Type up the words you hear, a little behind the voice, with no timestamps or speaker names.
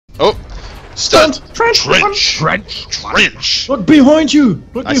Oh! Stunt! Trench! Trench! Look behind you!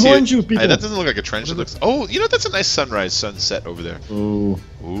 Look behind you, people! Hey, that doesn't look like a trench. It looks. Oh, you know that's a nice sunset over there. Ooh.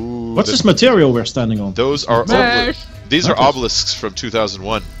 Ooh. What's this material we're standing on? Those are these are Knuckles. obelisks from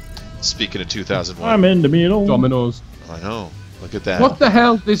 2001. Speaking of 2001. I'm in the middle. Dominoes. I know. Look at that. What the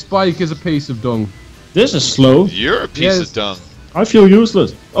hell? This bike is a piece of dung. This is slow. You're a piece of dung. I feel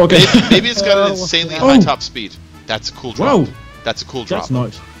useless. Okay. Maybe it's got an insanely high top speed. That's a cool drop. Wow. That's a cool drop. That's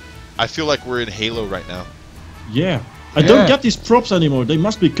nice. I feel like we're in Halo right now. Yeah. I don't get these props anymore. They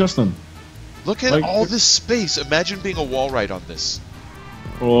must be custom. Look at all this space. Imagine being a wall ride on this.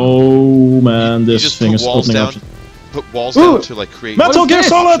 Oh man, You this just thing put is walls opening down. up. Put walls down to like create. Metal Gear this?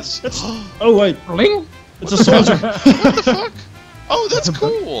 Solid! It's oh wait, Bling? it's a soldier. What the fuck? Oh, that's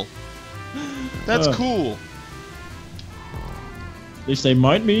cool. That's cool. At least they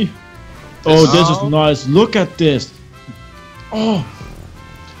might me. Oh, this is nice. Look at this. Oh.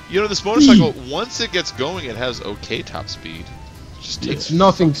 You know, this motorcycle, once it gets going, it has okay top speed. It just takes It's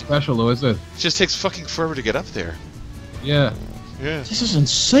nothing special though, is it? It just takes fucking forever to get up there. Yeah. Yeah. This is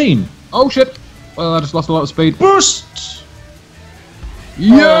insane. Oh shit! Well, I just lost a lot of speed. Boost!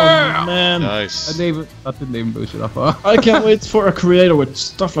 Yeah! Oh, man. Nice. That didn't even boost it that far. I can't wait for a creator with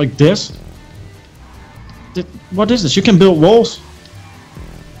stuff like this. What is this? You can build walls.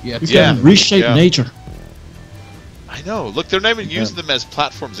 Yeah. You can reshape nature. I know. Look, they're not even using them as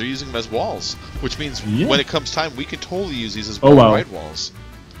platforms. They're using them as walls. Which means when it comes time, we can totally use these as ride walls.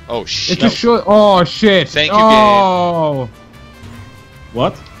 Oh, shit. It just showed. Oh, shit. Thank you, game.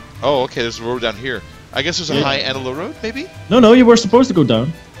 What? Oh, okay. There's a road down here. I guess there's a high and a low road, maybe? No, you were supposed to go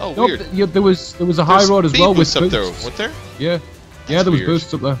down. Oh, Nope, weird. there was a high road as well with boosts up there, boosts. weren't there? Yeah. Yeah, there was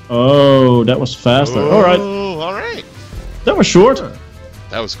boosts up there. Oh, that was faster. Alright. Alright. That was short.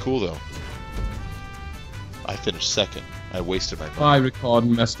 That was cool, though. I finished second. I wasted my money. My record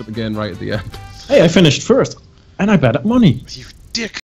messed up again right at the end. Hey, I finished first. And I bet money. You dick.